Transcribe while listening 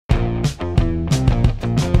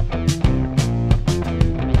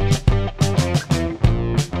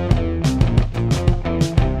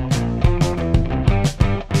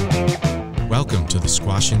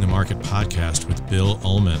Squashing the Market podcast with Bill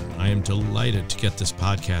Ullman. I am delighted to get this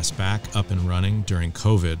podcast back up and running during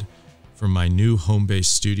COVID from my new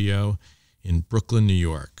home-based studio in Brooklyn, New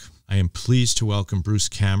York. I am pleased to welcome Bruce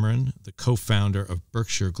Cameron, the co-founder of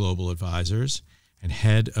Berkshire Global Advisors and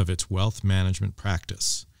head of its wealth management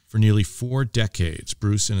practice. For nearly 4 decades,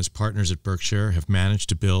 Bruce and his partners at Berkshire have managed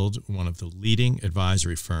to build one of the leading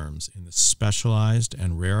advisory firms in the specialized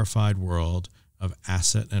and rarefied world of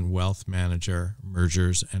asset and wealth manager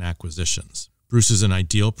mergers and acquisitions. Bruce is an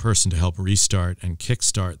ideal person to help restart and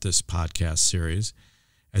kickstart this podcast series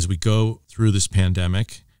as we go through this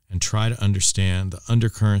pandemic and try to understand the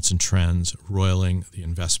undercurrents and trends roiling the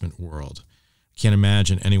investment world. I can't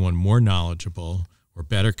imagine anyone more knowledgeable or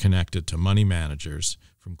better connected to money managers,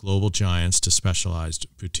 from global giants to specialized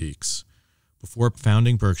boutiques. Before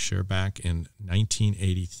founding Berkshire back in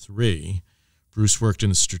 1983, Bruce worked in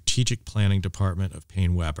the strategic planning department of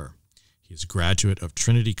Paine Webber. He is a graduate of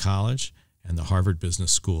Trinity College and the Harvard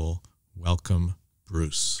Business School. Welcome,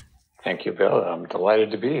 Bruce. Thank you, Bill. I'm delighted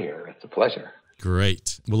to be here. It's a pleasure.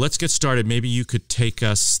 Great. Well, let's get started. Maybe you could take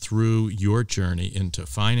us through your journey into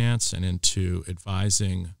finance and into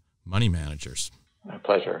advising money managers. My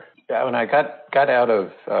pleasure. Yeah, when I got out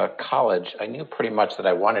of college, I knew pretty much that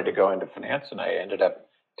I wanted to go into finance, and I ended up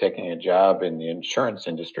taking a job in the insurance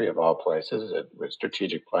industry of all places with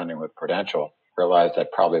strategic planning with Prudential. Realized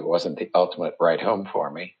that probably wasn't the ultimate right home for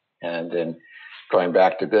me. And then going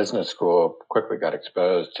back to business school, quickly got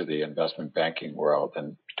exposed to the investment banking world.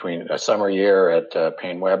 And between a summer year at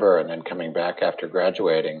Paine Webber and then coming back after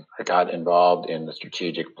graduating, I got involved in the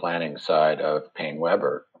strategic planning side of Paine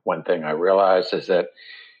Webber. One thing I realized is that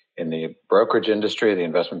in the brokerage industry, the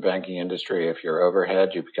investment banking industry, if you're overhead,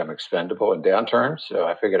 you become expendable in downturns. So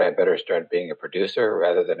I figured I better start being a producer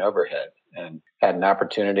rather than overhead, and had an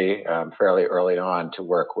opportunity fairly early on to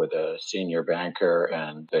work with a senior banker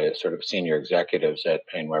and the sort of senior executives at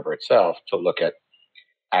Paine Webber itself to look at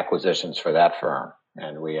acquisitions for that firm.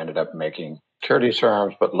 And we ended up making securities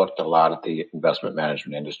firms, but looked a lot at the investment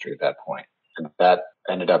management industry at that point. And that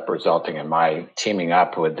ended up resulting in my teaming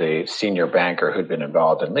up with the senior banker who'd been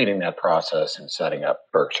involved in leading that process and setting up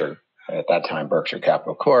Berkshire. At that time, Berkshire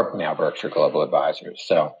Capital Corp, now Berkshire Global Advisors.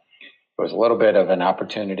 So it was a little bit of an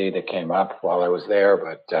opportunity that came up while I was there,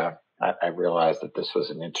 but I realized that this was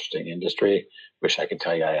an interesting industry. Wish I could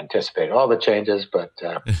tell you I anticipated all the changes, but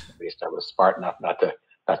at least I was smart enough not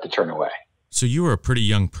to turn away. So you were a pretty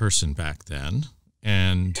young person back then,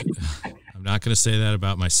 and I'm not going to say that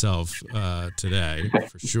about myself today,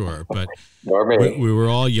 for sure, but we were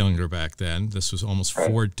all younger back then. This was almost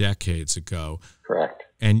 4 decades ago. Correct.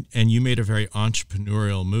 And you made a very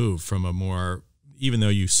entrepreneurial move from a more, even though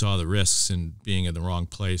you saw the risks in being in the wrong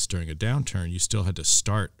place during a downturn, you still had to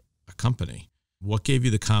start a company. What gave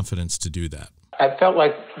you the confidence to do that? I felt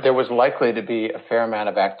like there was likely to be a fair amount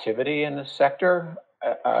of activity in the sector.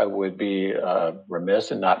 I would be remiss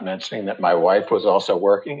in not mentioning that my wife was also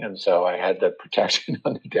working, and so I had the protection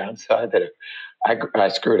on the downside that if I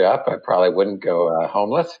screwed up, I probably wouldn't go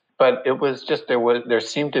homeless. But it was just there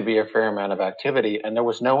seemed to be a fair amount of activity, and there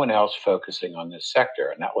was no one else focusing on this sector.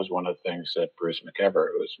 And that was one of the things that Bruce McEver,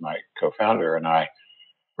 who was my co-founder, and I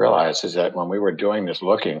realized is that when we were doing this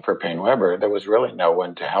looking for Paine Webber, there was really no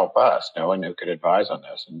one to help us, no one who could advise on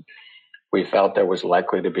this. And we felt there was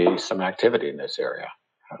likely to be some activity in this area.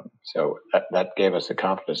 So that gave us the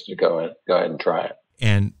confidence to go ahead and try it.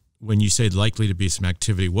 And when you say likely to be some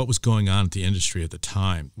activity, what was going on at the industry at the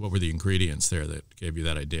time? What were the ingredients there that gave you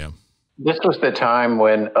that idea? This was the time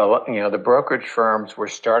when the brokerage firms were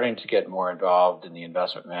starting to get more involved in the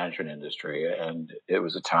investment management industry. And it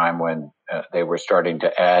was a time when they were starting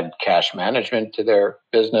to add cash management to their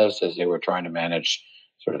business as they were trying to manage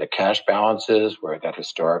sort of the cash balances where that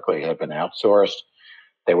historically had been outsourced.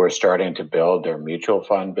 They were starting to build their mutual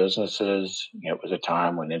fund businesses. It was a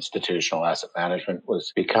time when institutional asset management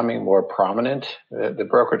was becoming more prominent. The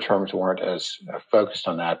brokerage firms weren't as focused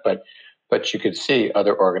on that, but you could see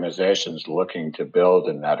other organizations looking to build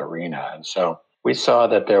in that arena. And so we saw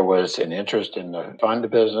that there was an interest in the fund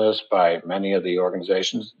business by many of the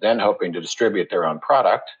organizations, then hoping to distribute their own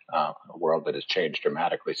product, a world that has changed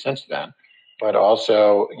dramatically since then. But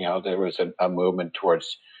also, there was a movement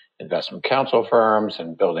towards investment counsel firms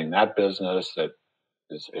and building that business that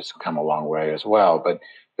has come a long way as well. But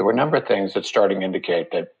there were a number of things that starting to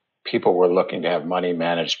indicate that people were looking to have money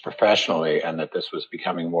managed professionally and that this was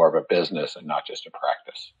becoming more of a business and not just a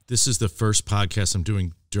practice. This is the first podcast I'm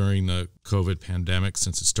doing during the COVID pandemic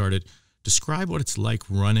since it started. Describe what it's like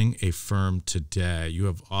running a firm today. You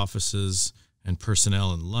have offices and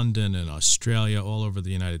personnel in London and Australia, all over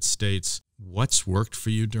the United States. What's worked for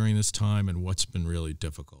you during this time and what's been really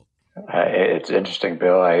difficult? It's interesting,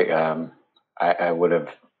 Bill. I would have,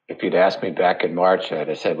 if you'd asked me back in March, I'd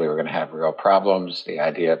have said we were going to have real problems. The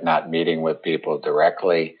idea of not meeting with people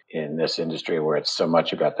directly in this industry where it's so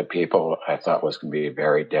much about the people, I thought was going to be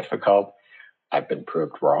very difficult. I've been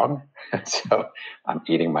proved wrong. So I'm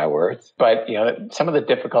eating my words. But, some of the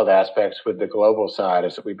difficult aspects with the global side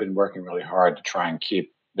is that we've been working really hard to try and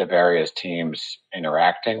keep the various teams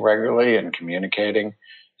interacting regularly and communicating.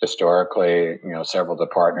 Historically, several of the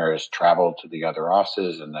partners traveled to the other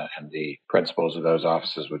offices, and the principals of those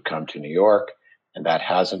offices would come to New York, and that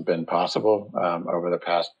hasn't been possible over the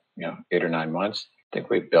past 8 or 9 months. I think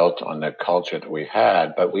we've built on the culture that we've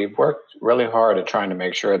had, but we've worked really hard at trying to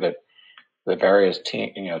make sure that the various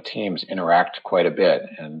teams interact quite a bit,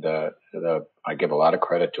 and I give a lot of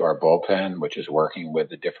credit to our bullpen, which is working with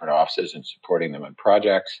the different offices and supporting them in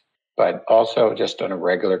projects, but also just on a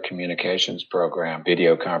regular communications program,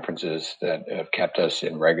 video conferences that have kept us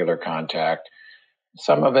in regular contact.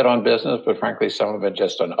 Some of it on business, but frankly, some of it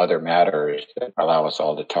just on other matters that allow us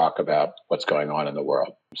all to talk about what's going on in the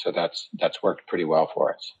world. So that's worked pretty well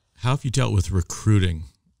for us. How have you dealt with recruiting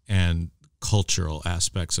and cultural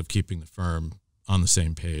aspects of keeping the firm on the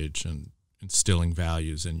same page and instilling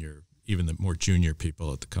values in even the more junior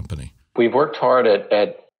people at the company? We've worked hard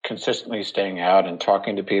at consistently staying out and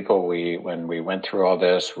talking to people. When we went through all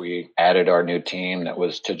this, we added our new team that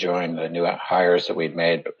was to join the new hires that we'd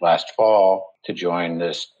made last fall to join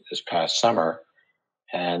this past summer.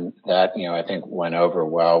 And that, I think went over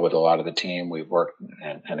well with a lot of the team. We've worked,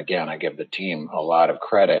 and again, I give the team a lot of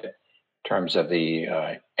credit in terms of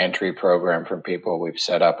the entry program for people. We've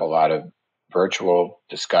set up a lot of virtual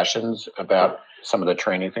discussions about some of the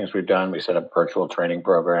training things we've done. We set up virtual training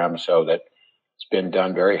programs so that it's been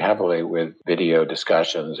done very heavily with video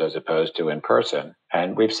discussions as opposed to in person.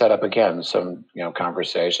 And we've set up, again, some,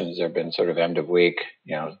 conversations. There have been sort of end of week,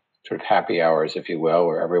 sort of happy hours, if you will,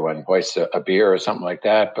 where everyone hoists a beer or something like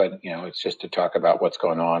that. But, it's just to talk about what's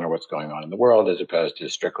going on or what's going on in the world as opposed to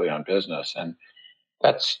strictly on business. And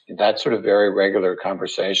that sort of very regular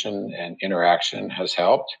conversation and interaction has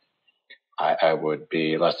helped. I would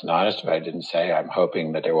be less than honest if I didn't say I'm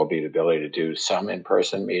hoping that there will be the ability to do some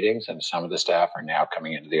in-person meetings, and some of the staff are now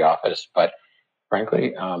coming into the office. But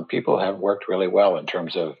frankly, people have worked really well in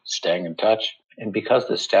terms of staying in touch. And because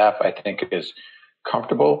the staff, I think, is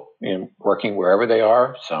comfortable in working wherever they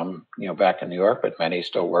are, some, back in New York, but many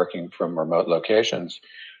still working from remote locations,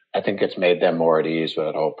 I think it's made them more at ease with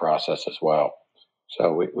that whole process as well.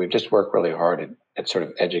 So we've just worked really hard at sort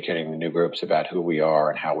of educating the new groups about who we are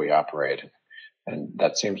and how we operate. And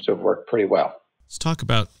that seems to have worked pretty well. Let's talk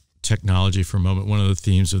about technology for a moment. One of the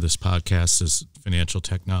themes of this podcast is financial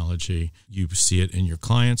technology. You see it in your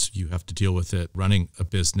clients. You have to deal with it running a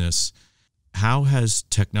business. How has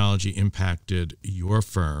technology impacted your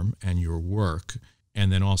firm and your work,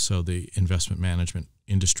 and then also the investment management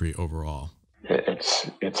industry overall?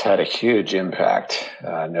 It's had a huge impact,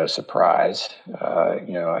 no surprise.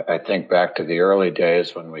 I think back to the early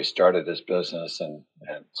days when we started this business, and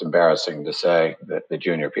it's embarrassing to say that the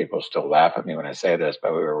junior people still laugh at me when I say this,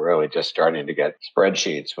 but we were really just starting to get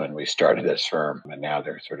spreadsheets when we started this firm, and now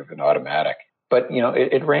they're sort of an automatic. But,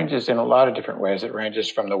 it ranges in a lot of different ways. It ranges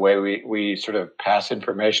from the way we sort of pass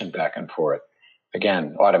information back and forth.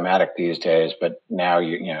 Again, automatic these days, but now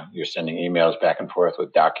you're sending emails back and forth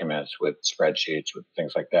with documents, with spreadsheets, with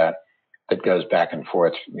things like that goes back and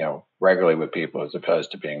forth, regularly with people as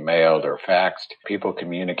opposed to being mailed or faxed. People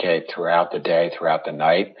communicate throughout the day, throughout the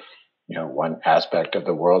night. One aspect of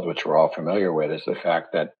the world which we're all familiar with is the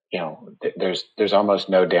fact that, there's almost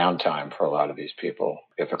no downtime for a lot of these people.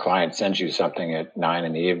 If a client sends you something at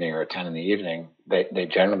 9 p.m. or 10 p.m, they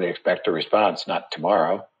generally expect a response, not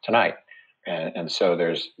tomorrow, tonight. And so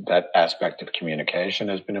there's that aspect of communication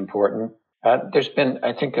has been important. There's been,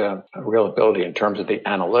 I think, a real ability in terms of the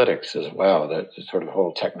analytics as well. The sort of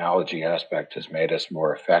whole technology aspect has made us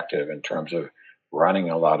more effective in terms of running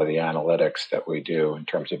a lot of the analytics that we do, in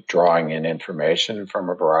terms of drawing in information from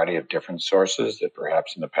a variety of different sources that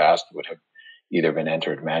perhaps in the past would have either been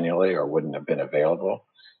entered manually or wouldn't have been available.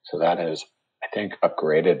 So that has, I think,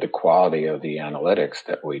 upgraded the quality of the analytics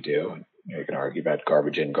that we do. You can argue about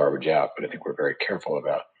garbage in, garbage out, but I think we're very careful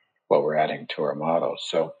about what we're adding to our models.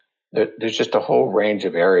 So there's just a whole range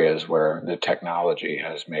of areas where the technology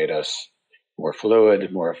has made us more fluid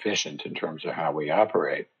and more efficient in terms of how we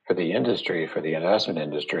operate. For the industry, for the investment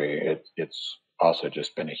industry, it's also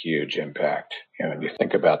just been a huge impact. When you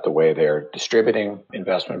think about the way they're distributing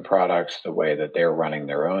investment products, the way that they're running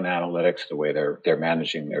their own analytics, the way they're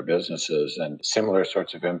managing their businesses, and similar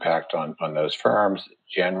sorts of impact on those firms.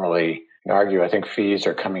 Generally, you can argue, I think fees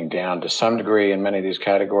are coming down to some degree in many of these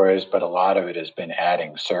categories, but a lot of it has been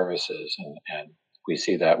adding services. And we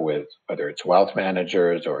see that with whether it's wealth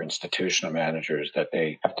managers or institutional managers, that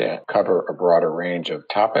they have to cover a broader range of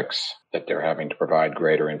topics, that they're having to provide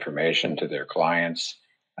greater information to their clients.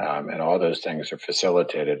 And all those things are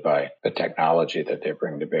facilitated by the technology that they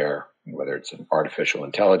bring to bear, whether it's an artificial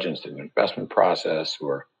intelligence in the investment process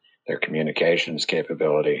or their communications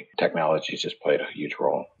capability. Technology has just played a huge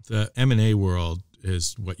role. The M&A world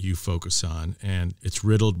is what you focus on, and it's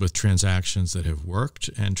riddled with transactions that have worked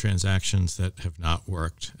and transactions that have not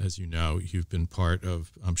worked. As you know, you've been part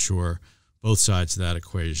of, I'm sure, both sides of that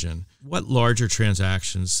equation. What larger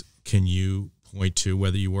transactions can you point to,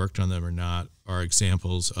 whether you worked on them or not, are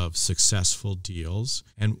examples of successful deals,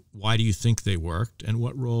 and why do you think they worked, and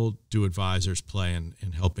what role do advisors play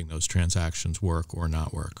in helping those transactions work or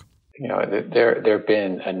not work? There have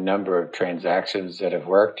been a number of transactions that have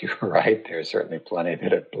worked. You're right. There's certainly plenty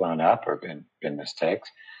that have blown up or been mistakes.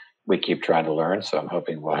 We keep trying to learn, so I'm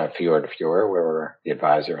hoping we'll have fewer and fewer where we're the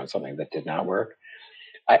advisor on something that did not work.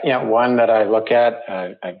 One that I look at,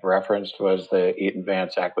 I've referenced, was the Eaton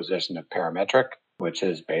Vance acquisition of Parametric, which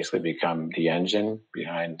has basically become the engine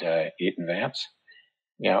behind Eaton Vance.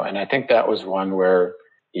 And I think that was one where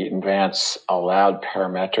Eaton Vance allowed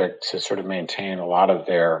Parametric to sort of maintain a lot of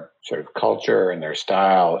their sort of culture and their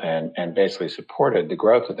style, and basically supported the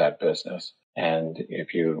growth of that business. And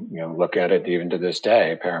if you look at it even to this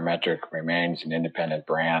day, Parametric remains an independent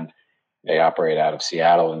brand. They operate out of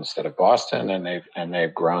Seattle instead of Boston, and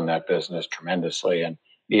they've grown that business tremendously. And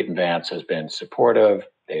Eaton Vance has been supportive.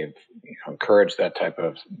 They've encouraged that type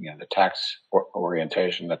of the tax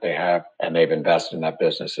orientation that they have, and they've invested in that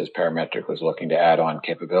business. As Parametric was looking to add on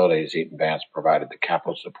capabilities, Eaton Vance provided the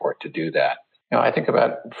capital support to do that. I think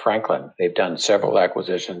about Franklin. They've done several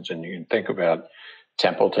acquisitions, and you can think about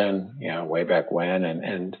Templeton, way back when.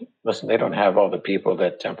 And listen, they don't have all the people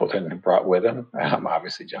that Templeton brought with them.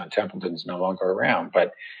 Obviously, John Templeton's no longer around,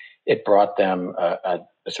 but it brought them a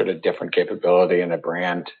sort of different capability and a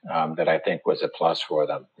brand that I think was a plus for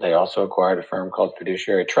them. They also acquired a firm called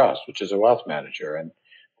Fiduciary Trust, which is a wealth manager. And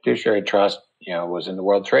Fiduciary Trust, was in the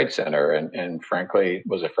World Trade Center, and frankly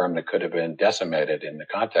was a firm that could have been decimated in the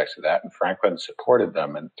context of that. And Franklin supported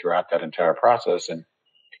them and throughout that entire process. And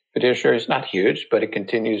Fiduciary is not huge, but it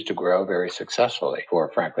continues to grow very successfully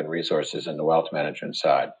for Franklin Resources in the wealth management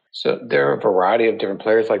side. So there are a variety of different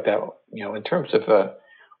players like that. In terms of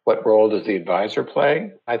what role does the advisor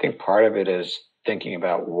play? I think part of it is thinking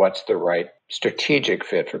about what's the right strategic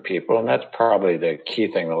fit for people. And that's probably the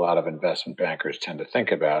key thing a lot of investment bankers tend to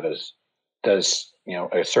think about is, does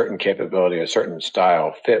a certain capability, a certain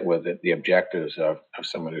style fit with the objectives of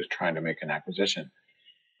someone who's trying to make an acquisition?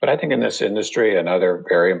 But I think in this industry, another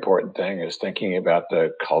very important thing is thinking about the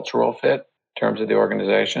cultural fit in terms of the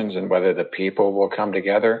organizations and whether the people will come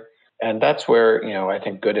together. And that's where, I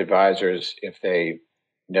think good advisors, if they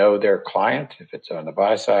know their client, if it's on the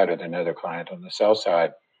buy side, or they know their client on the sell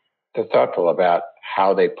side, they're thoughtful about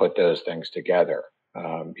how they put those things together.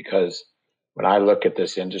 Because when I look at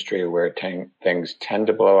this industry where things tend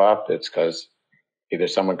to blow up, it's because either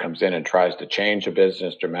someone comes in and tries to change a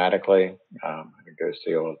business dramatically. I think there's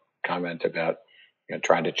the old comment about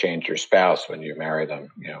trying to change your spouse when you marry them.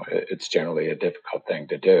 It's generally a difficult thing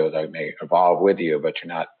to do. They may evolve with you, but you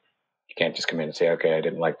can't just come in and say, okay, I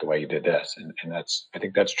didn't like the way you did this. And I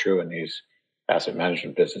think that's true in these asset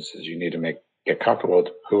management businesses. You need to get comfortable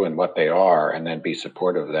with who and what they are, and then be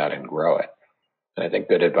supportive of that and grow it. And I think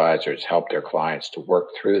good advisors help their clients to work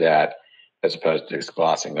through that, as opposed to just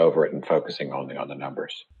glossing over it and focusing only on the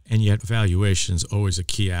numbers. And yet valuation is always a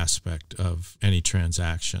key aspect of any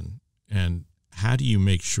transaction. And how do you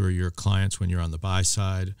make sure your clients, when you're on the buy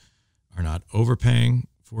side, are not overpaying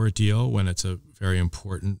for a deal when it's a very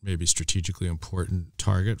important, maybe strategically important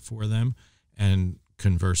target for them? And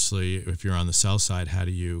conversely, if you're on the sell side, how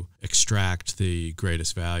do you extract the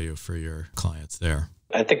greatest value for your clients there?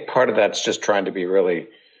 I think part of that's just trying to be really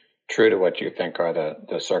true to what you think are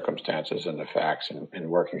the circumstances and the facts, and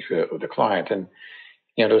working through it with the client. And,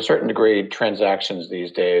 to a certain degree, transactions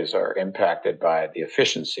these days are impacted by the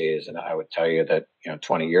efficiencies. And I would tell you that,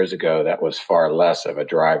 20 years ago, that was far less of a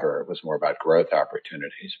driver. It was more about growth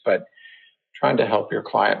opportunities. But trying to help your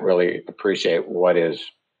client really appreciate what is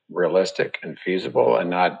realistic and feasible, and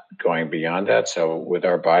not going beyond that. So with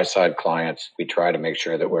our buy-side clients, we try to make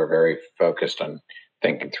sure that we're very focused on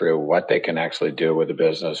thinking through what they can actually do with the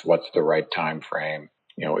business, what's the right time frame,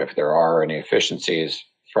 if there are any efficiencies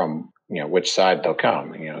from, which side they'll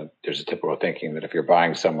come. There's a typical thinking that if you're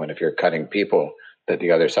buying someone, if you're cutting people, that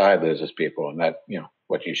the other side loses people. And that,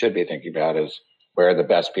 what you should be thinking about is where are the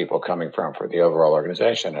best people coming from for the overall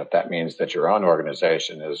organization. If that means that your own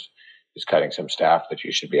organization is cutting some staff, that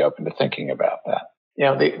you should be open to thinking about that.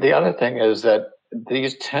 The other thing is that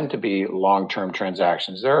these tend to be long-term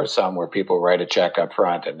transactions. There are some where people write a check up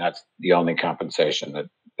front and that's the only compensation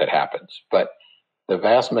that happens. But the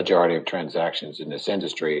vast majority of transactions in this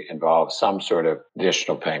industry involve some sort of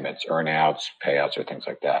additional payments, earnouts, payouts, or things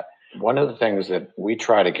like that. One of the things that we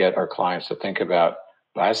try to get our clients to think about,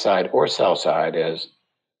 buy side or sell side, is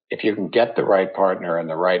if you can get the right partner and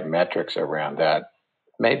the right metrics around that,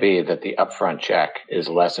 maybe that the upfront check is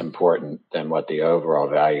less important than what the overall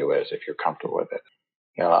value is if you're comfortable with it.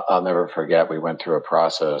 I'll never forget, we went through a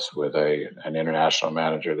process with an international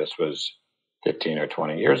manager. This was 15 or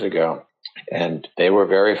 20 years ago. And they were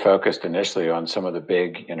very focused initially on some of the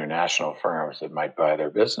big international firms that might buy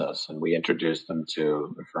their business. And we introduced them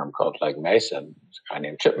to a firm called Legg Mason. There's a guy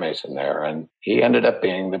named Chip Mason there. And he ended up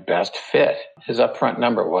being the best fit. His upfront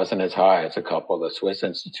number wasn't as high as a couple of the Swiss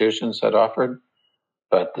institutions had offered.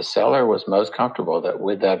 But the seller was most comfortable that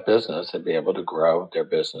with that business, they'd be able to grow their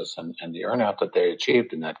business. And the earnout that they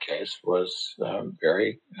achieved in that case was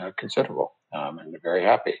very considerable. And they're very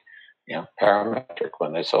happy. Parametric,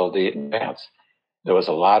 when they sold the advance, there was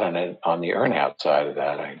a lot on it on the earnout side of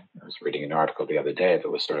that. I was reading an article the other day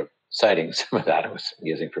that was sort of citing some of that. It was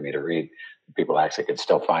amusing for me to read. People actually could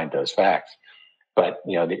still find those facts. But,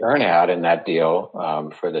 the earnout in that deal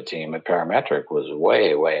for the team at Parametric was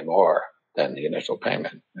way, way more than the initial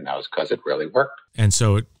payment. And that was because it really worked. And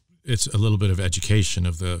so it's a little bit of education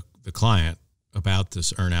of the client about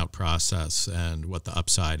this earnout process and what the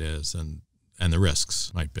upside is and the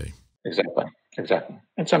risks might be. Exactly.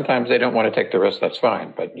 And sometimes they don't want to take the risk, that's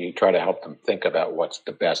fine. But you try to help them think about what's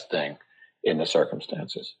the best thing in the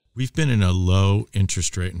circumstances. We've been in a low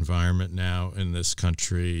interest rate environment now in this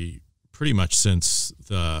country pretty much since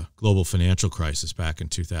the global financial crisis back in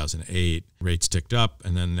 2008. Rates ticked up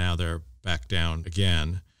and then now they're back down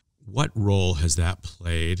again. What role has that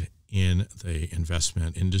played in the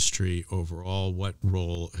investment industry overall? What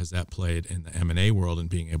role has that played in the M&A world and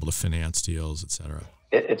being able to finance deals, et cetera?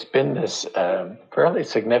 It's been this fairly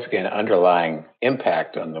significant underlying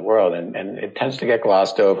impact on the world, and it tends to get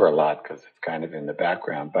glossed over a lot because it's kind of in the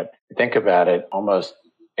background. But think about it, almost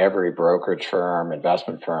every brokerage firm,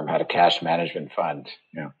 investment firm had a cash management fund,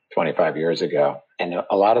 25 years ago. And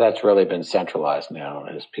a lot of that's really been centralized now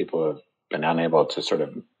as people have been unable to sort of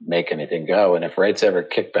make anything go. And if rates ever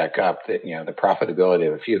kick back up, the profitability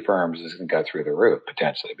of a few firms is going to go through the roof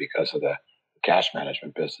potentially because of the cash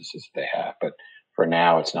management businesses they have. But for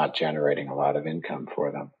now, it's not generating a lot of income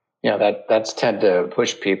for them. That's tend to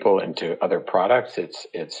push people into other products.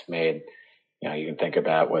 It's made, you can think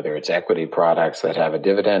about whether it's equity products that have a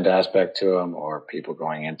dividend aspect to them or people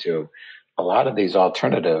going into a lot of these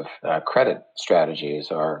alternative credit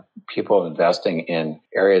strategies are people investing in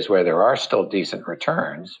areas where there are still decent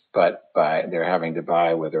returns, but they're having to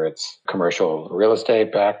buy, whether it's commercial real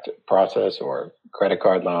estate backed process or credit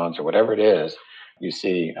card loans or whatever it is. You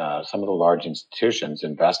see some of the large institutions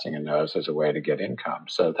investing in those as a way to get income.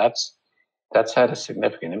 So that's had a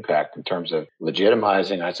significant impact in terms of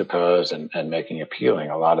legitimizing, I suppose, and making appealing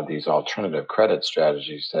a lot of these alternative credit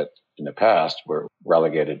strategies that in the past were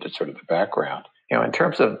relegated to sort of the background. In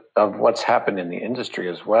terms of what's happened in the industry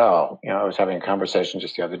as well, I was having a conversation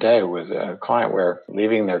just the other day with a client where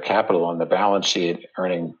leaving their capital on the balance sheet,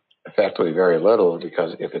 earning effectively very little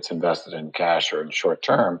because if it's invested in cash or in short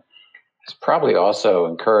term, has probably also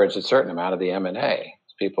encouraged a certain amount of the M&A.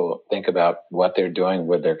 People think about what they're doing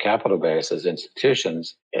with their capital base as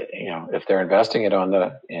institutions. If they're investing it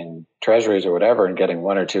in treasuries or whatever and getting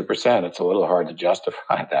 1 or 2%, it's a little hard to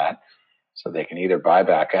justify that. So they can either buy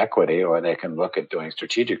back equity or they can look at doing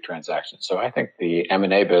strategic transactions. So I think the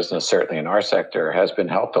M&A business, certainly in our sector, has been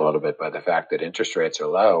helped a little bit by the fact that interest rates are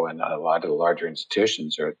low and a lot of the larger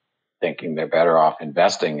institutions are thinking they're better off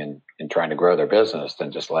investing in trying to grow their business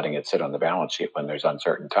than just letting it sit on the balance sheet when there's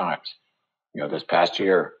uncertain times. This past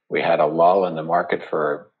year, we had a lull in the market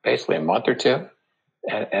for basically a month or two,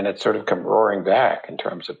 and it's sort of come roaring back in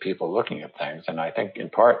terms of people looking at things. And I think in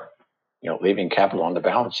part, leaving capital on the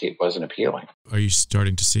balance sheet wasn't appealing. Are you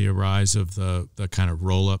starting to see a rise of the kind of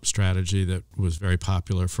roll-up strategy that was very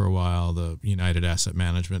popular for a while, the United Asset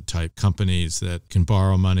Management type companies that can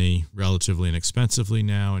borrow money relatively inexpensively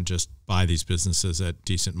now and just buy these businesses at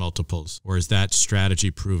decent multiples? Or is that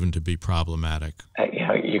strategy proven to be problematic?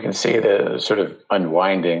 You can see the sort of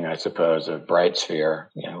unwinding, I suppose, of BrightSphere,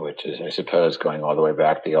 which is, I suppose, going all the way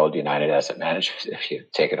back to the old United Asset Management, if you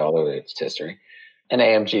take it all the way to its history. And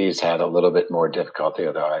AMG's had a little bit more difficulty,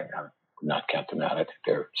 although I would not count them out. I think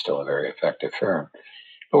they're still a very effective firm.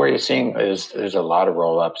 But what you're seeing is there's a lot of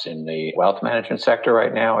roll-ups in the wealth management sector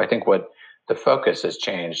right now. I think what the focus has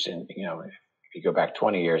changed, and if you go back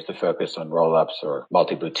 20 years, the focus on roll-ups or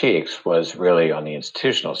multi-boutiques was really on the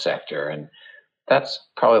institutional sector. And that's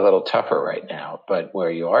probably a little tougher right now. But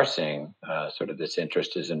where you are seeing sort of this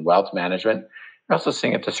interest is in wealth management. You're also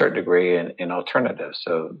seeing it to a certain degree in alternatives.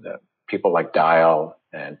 So people like Dial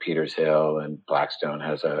and Peters Hill and Blackstone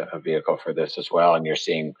has a vehicle for this as well. And you're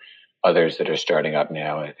seeing others that are starting up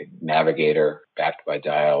now. I think Navigator, backed by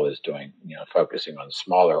Dial, is doing, focusing on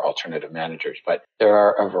smaller alternative managers. But there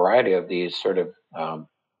are a variety of these sort of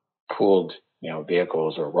pooled,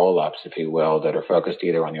 vehicles or roll-ups, if you will, that are focused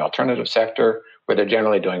either on the alternative sector, where they're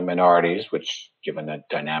generally doing minorities, which, given the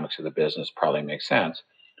dynamics of the business, probably makes sense,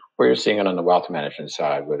 or you're seeing it on the wealth management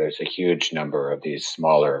side, where there's a huge number of these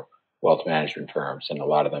smaller wealth management firms, and a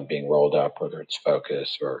lot of them being rolled up, whether it's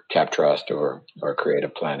Focus or Cap Trust or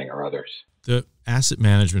Creative Planning or others. The asset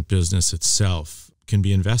management business itself can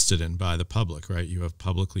be invested in by the public, right? You have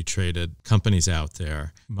publicly traded companies out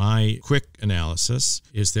there. My quick analysis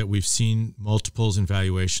is that we've seen multiples and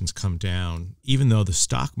valuations come down, even though the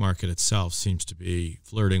stock market itself seems to be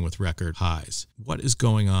flirting with record highs. What is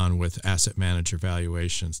going on with asset manager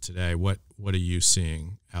valuations today? What are you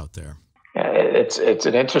seeing out there? Yeah, it's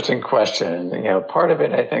an interesting question. Part of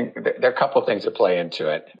it, I think, there are a couple of things that play into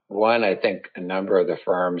it. One, I think a number of the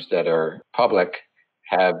firms that are public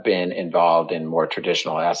have been involved in more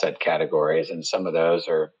traditional asset categories, and some of those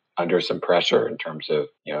are under some pressure in terms of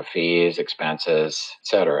fees, expenses, et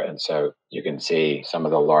cetera. And so you can see some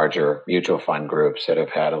of the larger mutual fund groups that have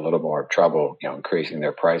had a little more trouble increasing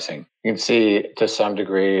their pricing. You can see to some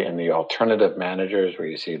degree in the alternative managers, where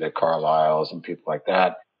you see the Carlyles and people like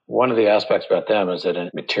that. One of the aspects about them is that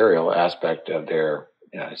a material aspect of their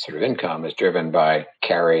sort of income is driven by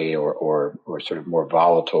carry or sort of more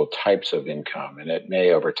volatile types of income. And it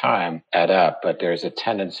may over time add up, but there's a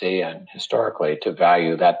tendency, and historically, to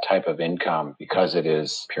value that type of income because it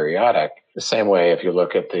is periodic. The same way, if you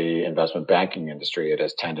look at the investment banking industry, it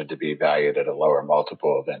has tended to be valued at a lower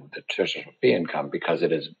multiple than the traditional fee income because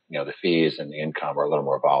it is, the fees and the income are a little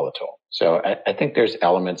more volatile. So I think there's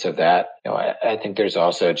elements of that. I think there's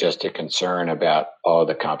also just a concern about all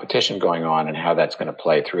the competition going on and how that's going to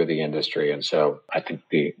play through the industry. And so I think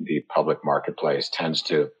the public marketplace tends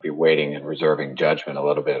to be waiting and reserving judgment a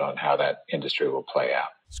little bit on how that industry will play out.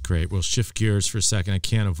 That's great. We'll shift gears for a second. I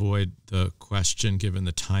can't avoid the question, given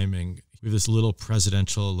the timing. We have this little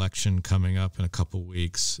presidential election coming up in a couple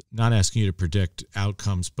weeks. Not asking you to predict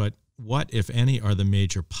outcomes, but what, if any, are the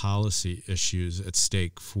major policy issues at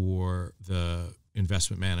stake for the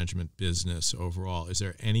investment management business overall? Is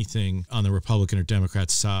there anything on the Republican or Democrat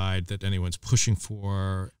side that anyone's pushing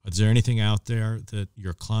for? Is there anything out there that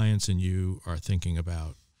your clients and you are thinking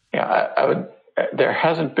about? Yeah, there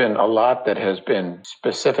hasn't been a lot that has been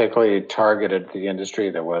specifically targeted to the industry.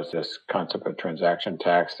 There was this concept of transaction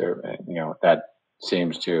tax there, that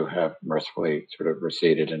seems to have mercifully sort of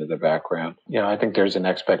receded into the background. I think there's an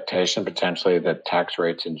expectation potentially that tax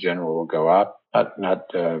rates in general will go up, not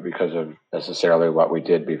because of necessarily what we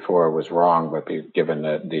did before was wrong, but given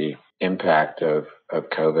the impact of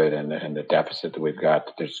COVID and the deficit that we've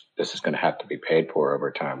got, this is going to have to be paid for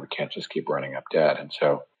over time. We can't just keep running up debt. And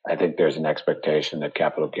so I think there's an expectation that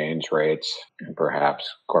capital gains rates and perhaps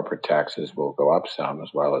corporate taxes will go up some, as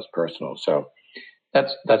well as personal. So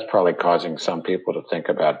that's probably causing some people to think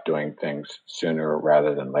about doing things sooner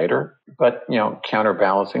rather than later. But,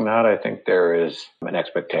 counterbalancing that, I think there is an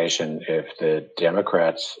expectation if the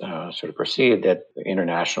Democrats sort of perceive that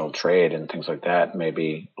international trade and things like that may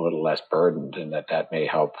be a little less burdened, and that may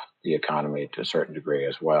help the economy to a certain degree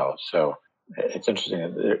as well. So it's interesting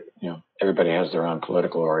that, everybody has their own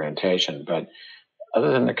political orientation, but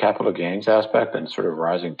other than the capital gains aspect and sort of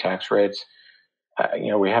rising tax rates,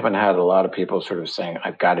 we haven't had a lot of people sort of saying,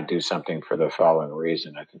 I've got to do something for the following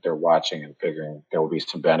reason. I think they're watching and figuring there will be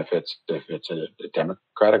some benefits if it's a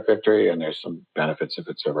Democratic victory, and there's some benefits if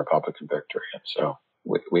it's a Republican victory. And so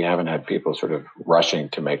we haven't had people sort of rushing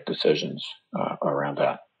to make decisions around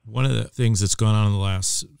that. One of the things that's gone on in the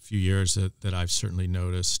last few years that I've certainly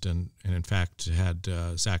noticed, and in fact had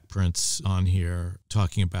Zach Prince on here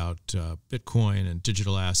talking about Bitcoin and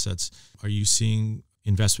digital assets. Are you seeing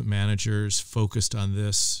investment managers focused on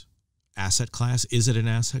this asset class? Is it an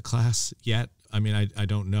asset class yet? I mean, I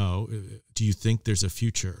don't know. Do you think there's a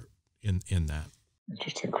future in that?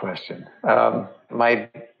 Interesting question. My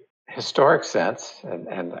historic sense,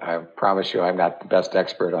 and I promise you I'm not the best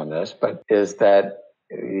expert on this, but is that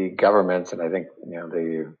the governments, and I think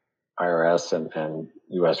the IRS and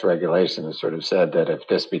U.S. regulation has sort of said that if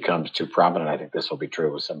this becomes too prominent, I think this will be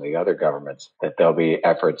true with some of the other governments, that there'll be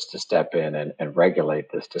efforts to step in and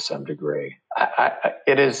regulate this to some degree.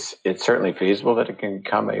 It's certainly feasible that it can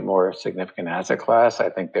become a more significant asset class. I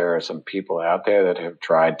think there are some people out there that have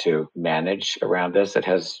tried to manage around this. It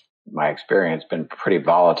has, my experience, been pretty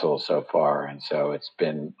volatile so far. And so it's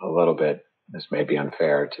been a little bit, this may be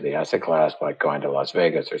unfair to the asset class, like going to Las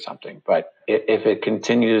Vegas or something. But if it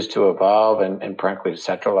continues to evolve and frankly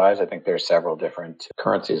centralize, I think there are several different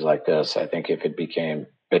currencies like this. I think if it became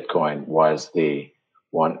Bitcoin was the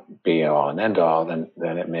one be all and end all, then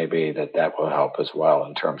it may be that will help as well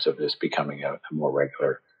in terms of this becoming a more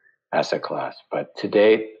regular asset class. But to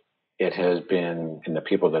date, it has been, in the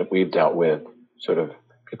people that we've dealt with, sort of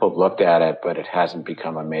people have looked at it, but it hasn't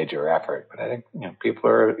become a major effort. But I think people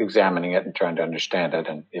are examining it and trying to understand it.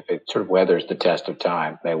 And if it sort of weathers the test of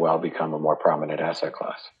time, may well become a more prominent asset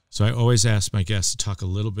class. So I always ask my guests to talk a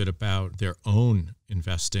little bit about their own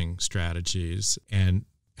investing strategies and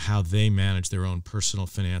how they manage their own personal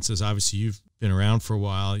finances. Obviously, you've been around for a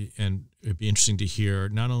while, and it'd be interesting to hear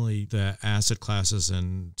not only the asset classes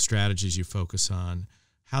and strategies you focus on,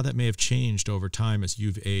 how that may have changed over time as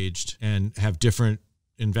you've aged and have different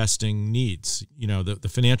investing needs. The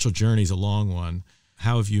financial journey is a long one.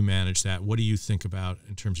 How have you managed that? What do you think about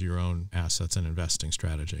in terms of your own assets and investing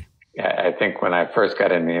strategy? Yeah, I think when I first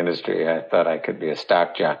got in the industry, I thought I could be a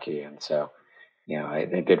stock jockey. And so, I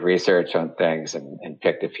did research on things and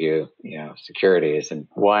picked a few, securities. And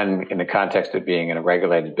one, in the context of being in a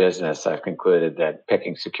regulated business, I've concluded that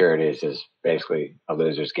picking securities is basically a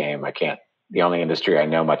loser's game. The only industry I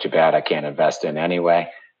know much about, I can't invest in anyway.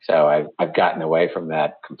 So I've gotten away from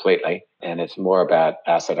that completely. And it's more about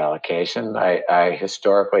asset allocation. I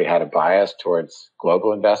historically had a bias towards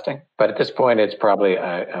global investing, but at this point, it's probably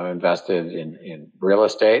I'm invested in real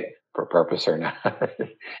estate for purpose or not,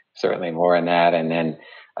 certainly more in that. And then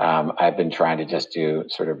I've been trying to just do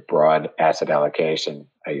sort of broad asset allocation.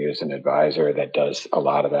 I use an advisor that does a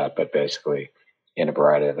lot of that, but basically in a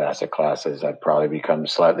variety of asset classes. I've probably become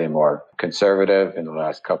slightly more conservative in the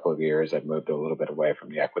last couple of years. I've moved a little bit away from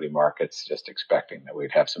the equity markets, just expecting that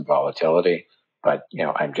we'd have some volatility. But,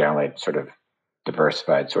 I'm generally sort of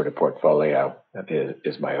diversified sort of portfolio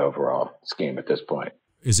is my overall scheme at this point.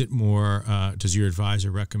 Is it more, does your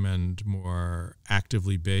advisor recommend more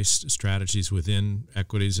actively based strategies within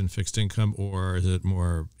equities and fixed income, or is it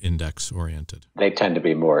more index oriented? They tend to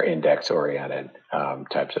be more index oriented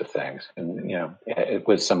types of things. And,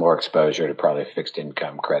 with some more exposure to probably fixed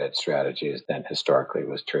income credit strategies than historically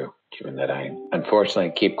was true, given that I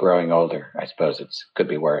unfortunately keep growing older. I suppose it could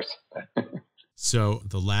be worse. So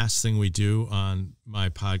the last thing we do on my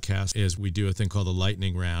podcast is we do a thing called the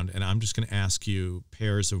lightning round. And I'm just going to ask you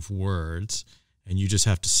pairs of words, and you just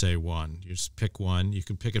have to say one. You just pick one. You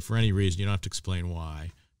can pick it for any reason. You don't have to explain why,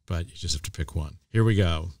 but you just have to pick one. Here we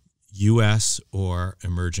go. U.S. or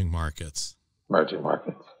emerging markets? Emerging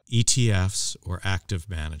markets. ETFs or active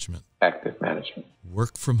management? Active management.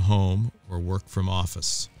 Work from home or work from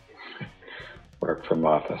office? Work from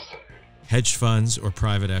office. Hedge funds or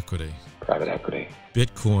private equity? Private equity.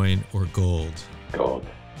 Bitcoin or gold? Gold.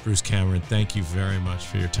 Bruce Cameron, thank you very much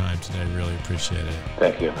for your time today. I really appreciate it.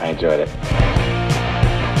 Thank you. I enjoyed it.